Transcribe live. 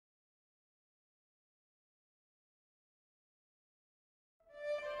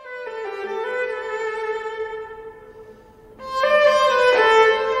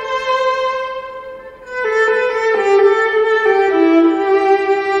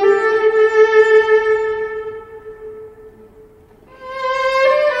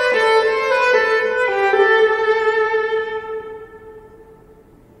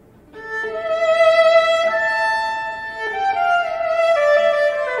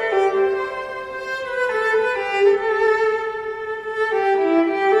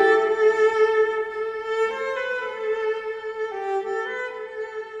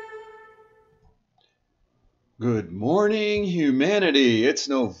humanity. It's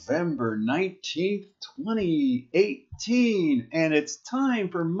November 19th, 2018, and it's time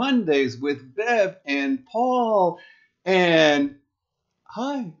for Mondays with Bev and Paul. And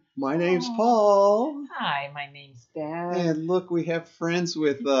hi, my name's Paul. Hi, my name's Bev. And look, we have friends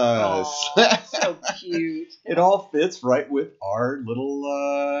with us. Aw, so cute. It all fits right with our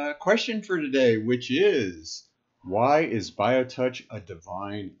little question for today, which is, why is BioTouch a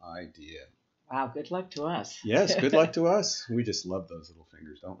divine idea? Wow, good luck to us. Yes, good luck to us. We just love those little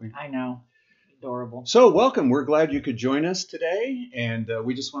fingers, don't we? I know. Adorable. So welcome. We're glad you could join us today. And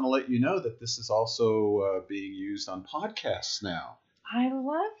we just want to let you know that this is also being used on podcasts now. I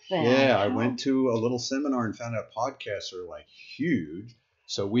love that. Yeah, I went to a little seminar and found out podcasts are like huge.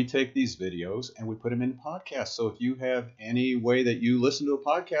 So we take these videos and we put them in podcasts. So if you have any way that you listen to a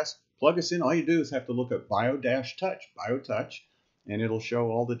podcast, plug us in. All you do is have to look at BioTouch, and it'll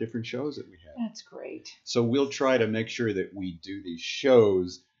show all the different shows that we have. That's great. So we'll try to make sure that we do these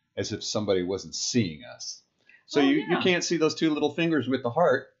shows as if somebody wasn't seeing us. So you can't see those two little fingers with the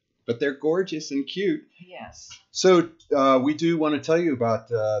heart, but they're gorgeous and cute. Yes. So we do want to tell you about,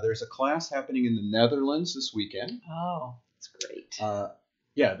 there's a class happening in the Netherlands this weekend. Oh, that's great.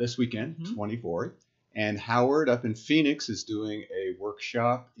 Yeah, this weekend, 24th. And Howard up in Phoenix is doing a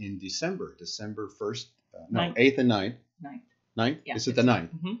workshop in December 1st, 8th and 9th. 9th? Yeah, Is it the 9th?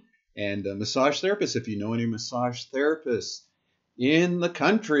 Mm-hmm. And massage therapists, if you know any massage therapists in the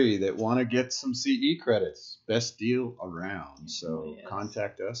country that want to get some CE credits, best deal around. So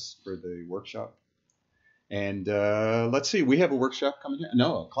contact us for the workshop. And let's see, we have a workshop coming in.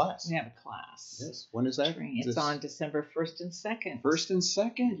 No, a class. We have a class. Yes. When is that? It's on December 1st and 2nd. 1st and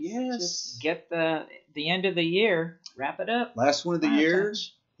 2nd, yes. Just get the end of the year, wrap it up. Last one of the year.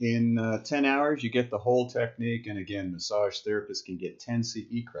 In 10 hours, you get the whole technique. And again, massage therapists can get 10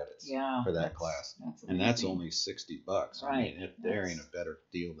 CE credits for that class. And that's only $60. Right. I mean, there ain't a better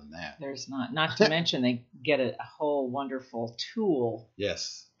deal than that. There's not. Not to mention they get a whole wonderful tool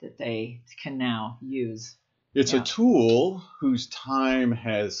that they can now use. It's a tool whose time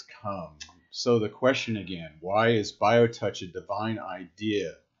has come. So the question again, why is BioTouch a divine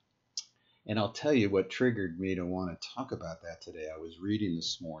idea? And I'll tell you what triggered me to want to talk about that today. I was reading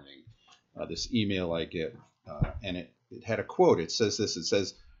this morning this email I get, and it had a quote. It says this. It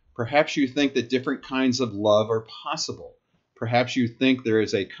says, perhaps you think that different kinds of love are possible. Perhaps you think there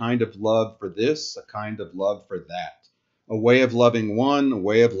is a kind of love for this, a kind of love for that. A way of loving one, a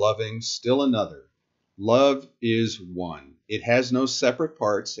way of loving still another. Love is one. It has no separate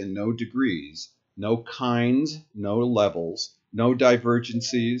parts and no degrees, no kinds, no levels, no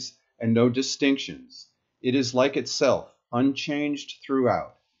divergencies, and no distinctions. It is like itself, unchanged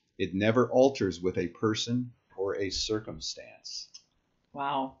throughout. It never alters with a person or a circumstance.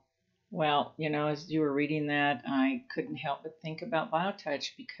 Wow. Well, as you were reading that, I couldn't help but think about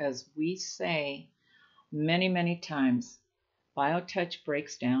BioTouch, because we say many, many times, BioTouch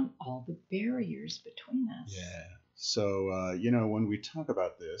breaks down all the barriers between us. Yeah. So, when we talk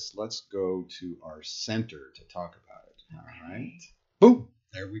about this, let's go to our center to talk about it. All right. Boom.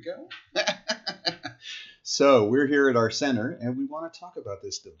 There we go. So we're here at our center, and we want to talk about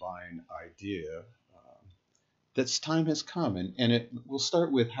this divine idea that's time has come. And we'll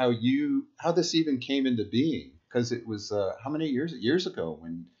start with how this even came into being, because it was how many years ago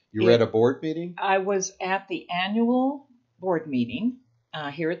when you were at a board meeting? I was at the annual board meeting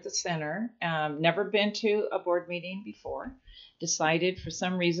here at the center. Never been to a board meeting before. Decided for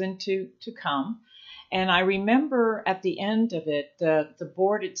some reason to come. And I remember at the end of it, the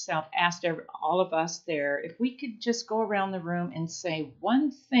board itself asked all of us there if we could just go around the room and say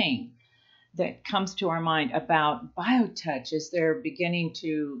one thing that comes to our mind about BioTouch as they're beginning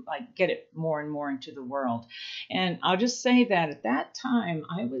to get it more and more into the world. And I'll just say that at that time,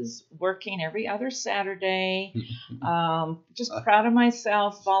 I was working every other Saturday, just proud of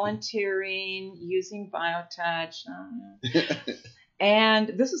myself, volunteering, using BioTouch. And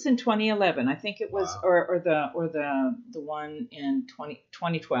this was in 2011. I think it was, or the one in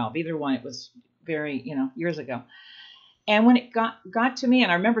 2012. Either one. It was very, years ago. And when it got to me,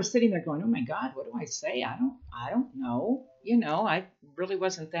 and I remember sitting there going, "Oh my God, what do I say? I don't know. I really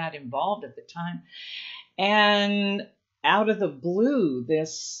wasn't that involved at the time." And out of the blue,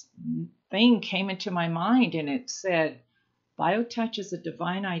 this thing came into my mind, and it said, "BioTouch is a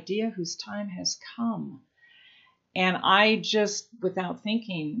divine idea whose time has come." And I just, without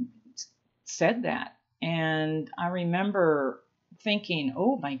thinking, said that. And I remember thinking,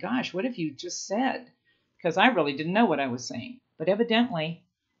 oh my gosh, what have you just said? Because I really didn't know what I was saying. But evidently,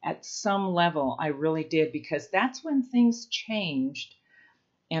 at some level, I really did, because that's when things changed.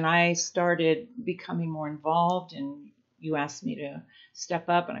 And I started becoming more involved in you asked me to step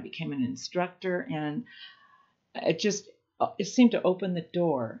up, and I became an instructor, and it seemed to open the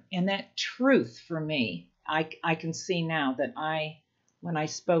door. And that truth for me, I can see now that when I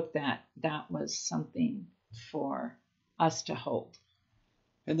spoke that was something for us to hold.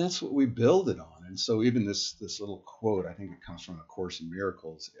 And that's what we build it on. And so even this little quote, I think it comes from A Course in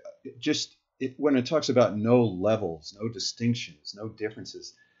Miracles. When it talks about no levels, no distinctions, no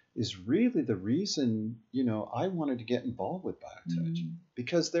differences, is really the reason, I wanted to get involved with BioTouch,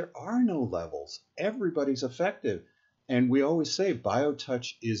 because there are no levels. Everybody's effective. And we always say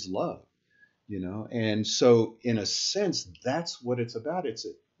BioTouch is love, and so in a sense, that's what it's about.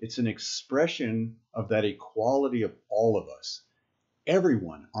 It's an expression of that equality of all of us.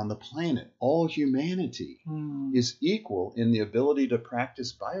 Everyone on the planet, all humanity is equal in the ability to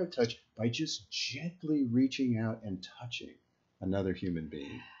practice BioTouch by just gently reaching out and touching another human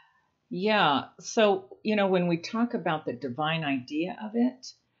being. Yeah. So, when we talk about the divine idea of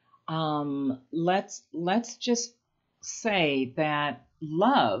it, let's just say that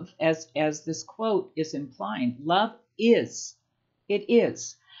love, as this quote is implying, love is. It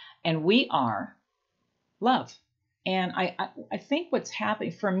is. And we are love. And I think what's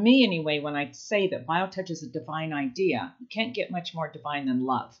happening, for me anyway, when I say that BioTouch is a divine idea, you can't get much more divine than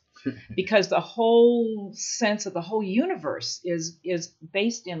love. Because the whole sense of the whole universe is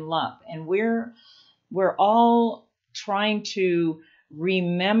based in love. And we're all trying to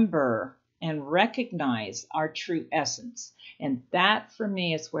remember and recognize our true essence. And that, for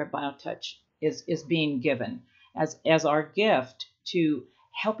me, is where BioTouch is being given as our gift to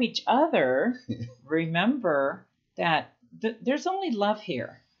help each other remember that there's only love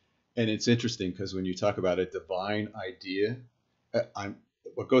here. And it's interesting because when you talk about a divine idea,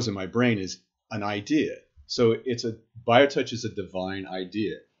 what goes in my brain is an idea. So BioTouch is a divine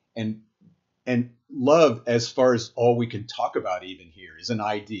idea. And love, as far as all we can talk about even here, is an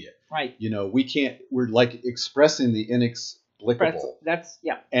idea. Right. We're like expressing the inexplicable. But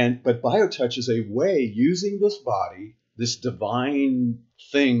BioTouch is a way, using this body, this divine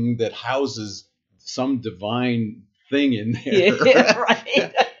thing that houses some divine thing in there. Yeah,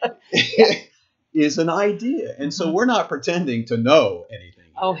 right. Is an idea. And so we're not pretending to know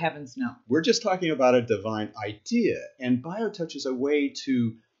anything. Oh, heavens no. We're just talking about a divine idea. And BioTouch is a way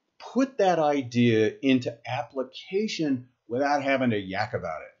to put that idea into application without having to yak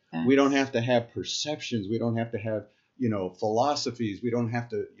about it. We don't have to have perceptions. We don't have to have, philosophies. We don't have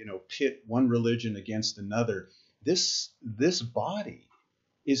to, pit one religion against another. This body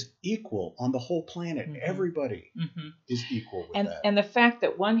is equal on the whole planet. Everybody is equal with that. And the fact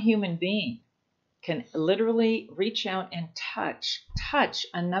that one human being can literally reach out and touch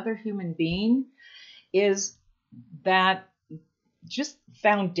another human being is that just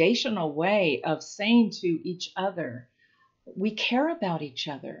foundational way of saying to each other, we care about each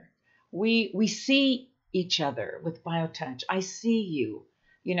other. We see each other with BioTouch. I see you.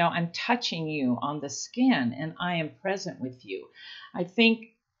 I'm touching you on the skin, and I am present with you. I think,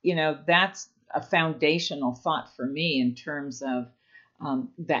 that's a foundational thought for me in terms of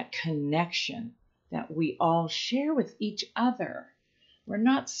that connection that we all share with each other. We're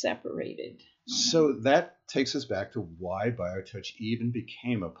not separated. So that takes us back to why BioTouch even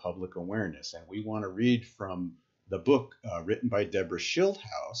became a public awareness. And we want to read from the book written by Deborah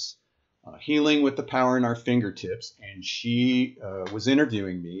Schildhouse, Healing with the Power in Our Fingertips. And she was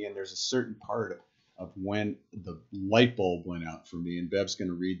interviewing me, and there's a certain part of when the light bulb went out for me. And Bev's going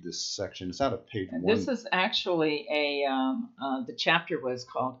to read this section. It's out of page 1. This is actually the chapter was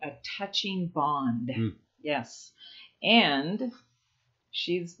called A Touching Bond. Yes. And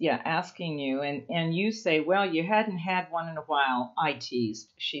she's asking you, and you say, well, you hadn't had one in a while. I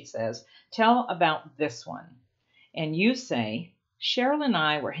teased. She says, tell about this one. And you say, Cheryl and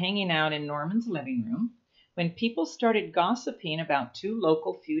I were hanging out in Norman's living room when people started gossiping about 2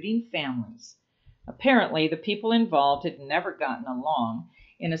 local feuding families. Apparently, the people involved had never gotten along,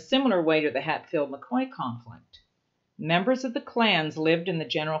 in a similar way to the Hatfield-McCoy conflict. Members of the clans lived in the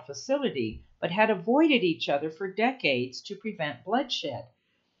general facility, but had avoided each other for decades to prevent bloodshed.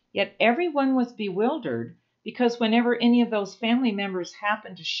 Yet everyone was bewildered because whenever any of those family members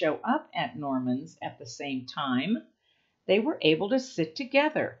happened to show up at Norman's at the same time, they were able to sit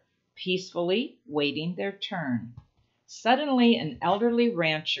together, peacefully waiting their turn. Suddenly, an elderly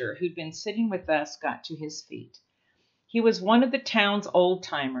rancher who'd been sitting with us got to his feet. He was one of the town's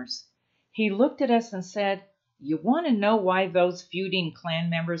old-timers. He looked at us and said, you want to know why those feuding clan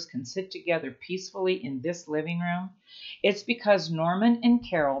members can sit together peacefully in this living room? It's because Norman and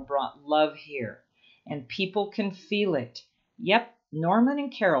Carol brought love here, and people can feel it. Yep, Norman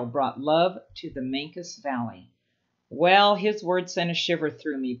and Carol brought love to the Mancus Valley. Well, his words sent a shiver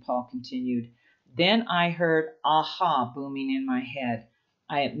through me, Paul continued. Then I heard aha booming in my head.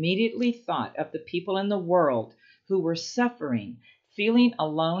 I immediately thought of the people in the world who were suffering, feeling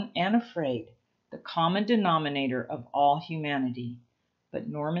alone and afraid, the common denominator of all humanity. But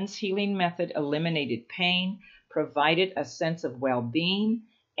Norman's healing method eliminated pain, provided a sense of well being,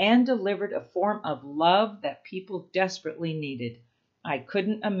 and delivered a form of love that people desperately needed. I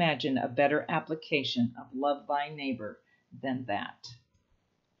couldn't imagine a better application of love thy neighbor than that.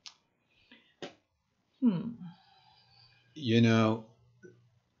 You know,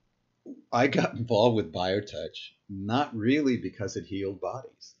 I got involved with BioTouch not really because it healed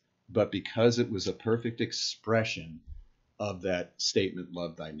bodies, but because it was a perfect expression of that statement,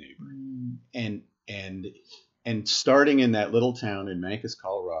 love thy neighbor. And and and starting in that little town in Mancos,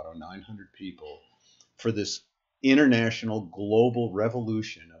 Colorado, 900 people, for this international global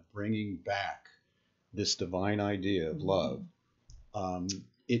revolution of bringing back this divine idea of love,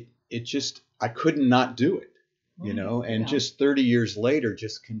 it just, I couldn't not do it, and just 30 years later,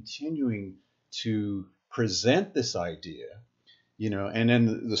 just continuing to present this idea, and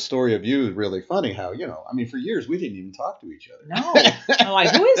then the story of you is really funny how, I mean, for years we didn't even talk to each other. No. I'm like,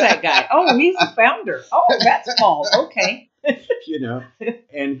 who is that guy? Oh, he's the founder. Oh, that's Paul. Okay.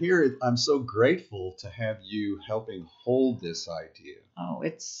 And here I'm so grateful to have you helping hold this idea. Oh,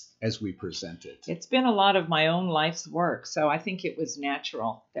 as we present it. It's been a lot of my own life's work. So I think it was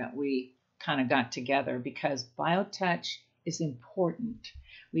natural that we kind of got together because BioTouch is important.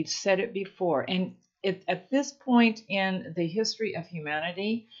 We've said it before. And at this point in the history of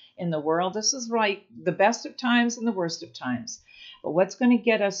humanity in the world, this is right, the best of times and the worst of times. But what's going to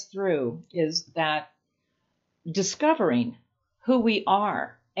get us through is that discovering who we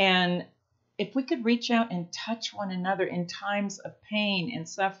are. And if we could reach out and touch one another in times of pain and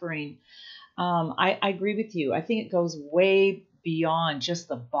suffering, I agree with you. I think it goes way beyond just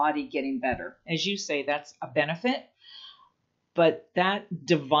the body getting better. As you say, that's a benefit. But that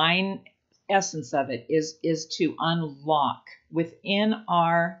divine essence of it is to unlock within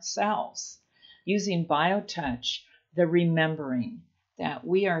ourselves, using BioTouch, the remembering that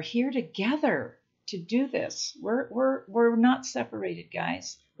we are here together to do this. We're not separated,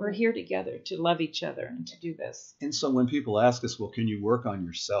 guys. We're here together to love each other and to do this. And so when people ask us, well, can you work on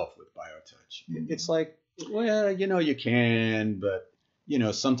yourself with BioTouch? It's like, well, you can, but,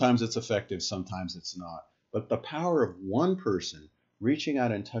 sometimes it's effective, sometimes it's not. But the power of one person reaching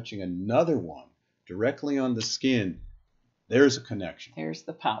out and touching another one directly on the skin, there's a connection. There's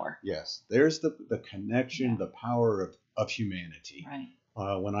the power. Yes, there's the connection, the power of humanity. Right.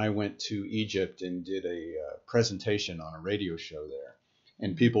 When I went to Egypt and did a presentation on a radio show there,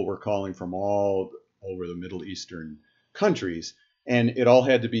 and people were calling from all over the Middle Eastern countries, and it all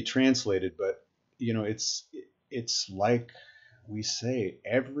had to be translated. But, it's like we say,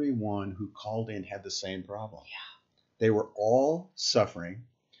 everyone who called in had the same problem. Yeah. They were all suffering.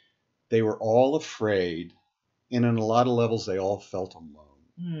 They were all afraid. And on a lot of levels, they all felt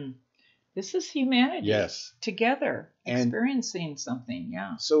alone. This is humanity. Yes. Together, experiencing something.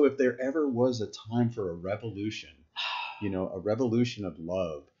 Yeah. So if there ever was a time for a revolution, a revolution of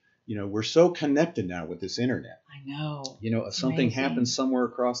love, we're so connected now with this internet. I know. If something happens somewhere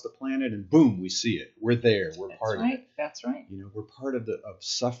across the planet and boom, we see it. We're there. We're part of it. That's right. We're part of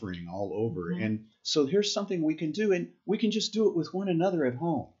suffering all over. And so here's something we can do, and we can just do it with one another at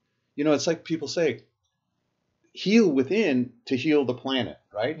home. It's like people say, heal within to heal the planet,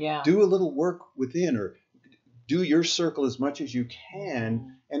 right? Yeah. Do a little work within, or do your circle as much as you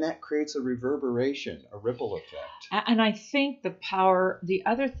can, and that creates a reverberation, a ripple effect. And I think the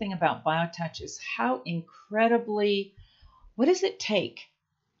other thing about BioTouch is how incredibly, what does it take?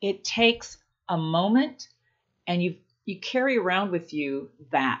 It takes a moment, and you carry around with you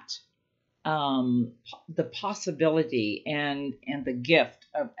that the possibility and the gift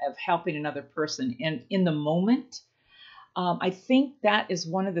of helping another person in the moment. I think that is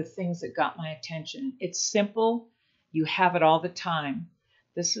one of the things that got my attention. It's simple. You have it all the time.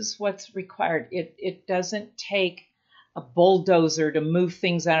 This is what's required. It doesn't take a bulldozer to move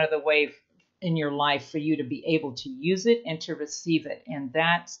things out of the way in your life for you to be able to use it and to receive it. And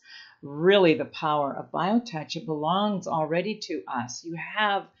that's really the power of BioTouch. It belongs already to us. You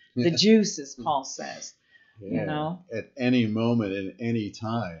have the juice, as Paul says, at any moment and any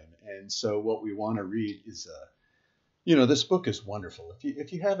time. And so what we want to read is, this book is wonderful.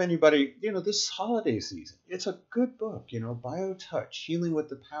 If you have anybody, this holiday season, it's a good book, BioTouch, Healing with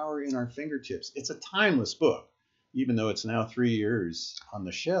the Power in Our Fingertips. It's a timeless book, even though it's now 3 years on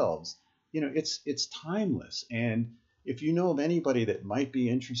the shelves. It's timeless. And if you know of anybody that might be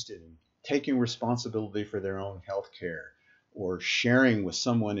interested in taking responsibility for their own health care, or sharing with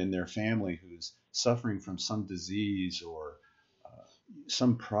someone in their family who's suffering from some disease or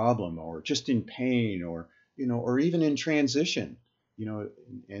some problem, or just in pain, or or even in transition,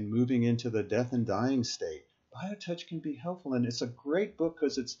 and moving into the death and dying state. BioTouch can be helpful, and it's a great book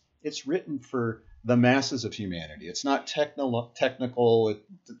because it's written for the masses of humanity. It's not technical.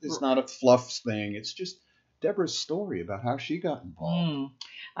 It's not a fluff thing. It's just Deborah's story about how she got involved.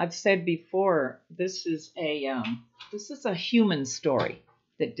 I've said before, this is a human story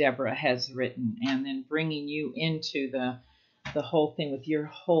that Deborah has written, and then bringing you into the whole thing with your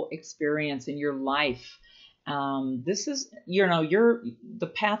whole experience in your life. This is,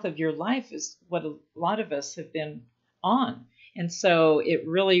 the path of your life is what a lot of us have been on. And so it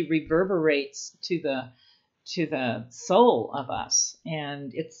really reverberates to the soul of us.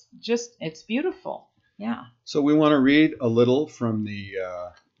 And it's beautiful. Yeah. So we want to read a little from the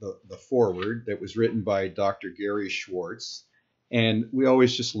foreword that was written by Dr. Gary Schwartz. And we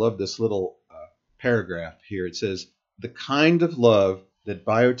always just love this little paragraph here. It says, "The kind of love that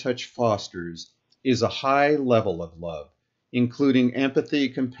BioTouch fosters is a high level of love, including empathy,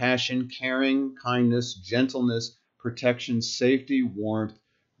 compassion, caring, kindness, gentleness, protection, safety, warmth,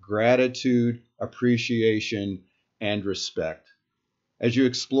 gratitude, appreciation, and respect. As you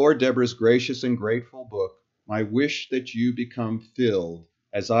explore Deborah's gracious and grateful book, my wish that you become filled,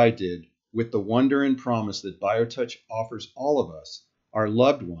 as I did, with the wonder and promise that BioTouch offers all of us, our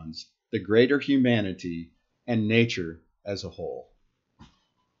loved ones, the greater humanity, and nature as a whole."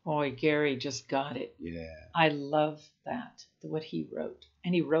 Boy, Gary just got it. Yeah. I love that, what he wrote.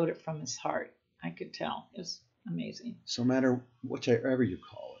 And he wrote it from his heart. I could tell. It was amazing. So no matter whatever you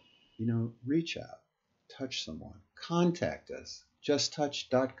call it, reach out, touch someone, contact us,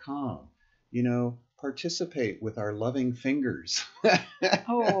 justtouch.com, participate with our loving fingers.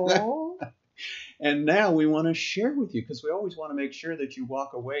 Oh. And now we want to share with you, because we always want to make sure that you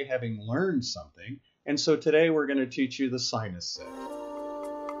walk away having learned something. And so today we're going to teach you the sinus set.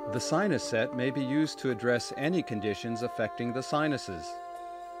 The sinus set may be used to address any conditions affecting the sinuses.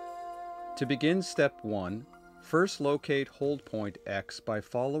 To begin step 1, first locate hold point X by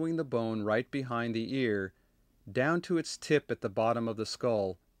following the bone right behind the ear down to its tip at the bottom of the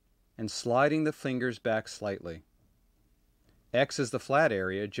skull and sliding the fingers back slightly. X is the flat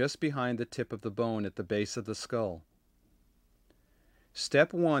area just behind the tip of the bone at the base of the skull.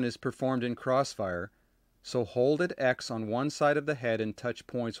 Step 1 is performed in crossfire, so hold at X on one side of the head and touch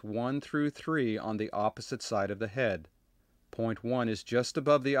points 1 through 3 on the opposite side of the head. Point 1 is just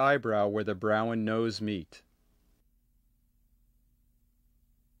above the eyebrow where the brow and nose meet.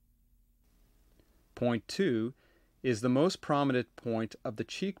 Point 2 is the most prominent point of the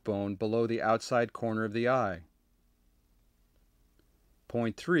cheekbone below the outside corner of the eye.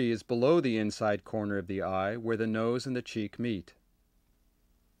 Point 3 is below the inside corner of the eye where the nose and the cheek meet.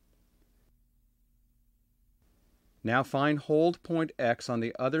 Now find hold point X on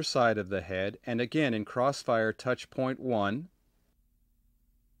the other side of the head, and again in crossfire touch point 1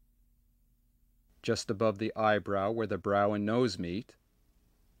 just above the eyebrow where the brow and nose meet.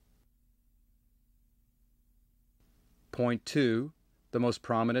 Point 2, the most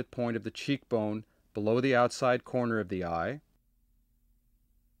prominent point of the cheekbone below the outside corner of the eye.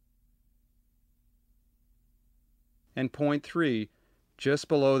 And point 3, just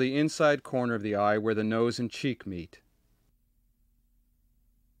below the inside corner of the eye where the nose and cheek meet.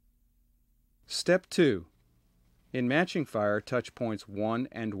 Step 2. In matching fire, touch points 1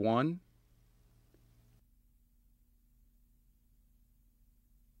 and 1,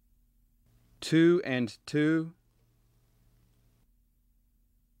 2 and 2,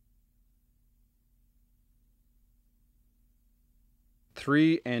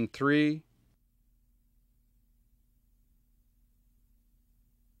 3 and 3,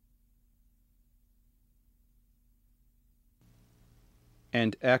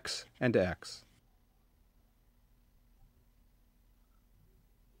 and X and X.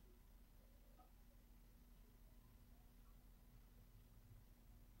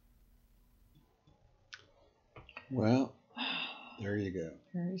 Well, there you go.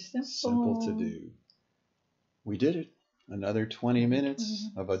 Very simple. Simple to do. We did it. Another 20 minutes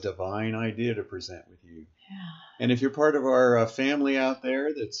of a divine idea to present with you. Yeah. And if you're part of our family out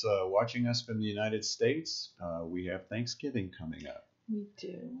there that's watching us from the United States, we have Thanksgiving coming up. We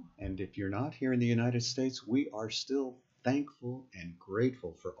do. And if you're not here in the United States, we are still thankful and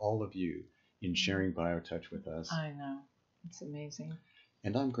grateful for all of you in sharing BioTouch with us. I know. It's amazing.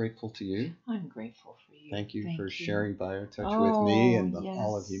 And I'm grateful to you. I'm grateful for you. Thank you for you. sharing BioTouch with me and yes.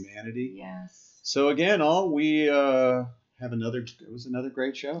 all of humanity. Yes. So again, all we It was another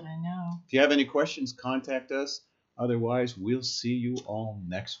great show. I know. If you have any questions, contact us. Otherwise, we'll see you all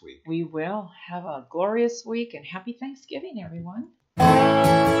next week. We will. Have a glorious week and happy Thanksgiving, everyone. From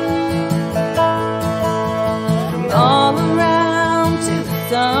all around to the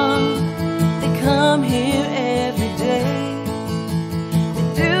sun, they come here every day.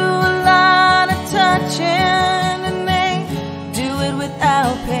 They do a lot of touching and they do it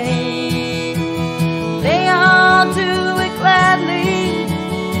without pay. They all do it gladly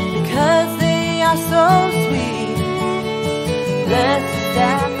because they are so sweet. Let's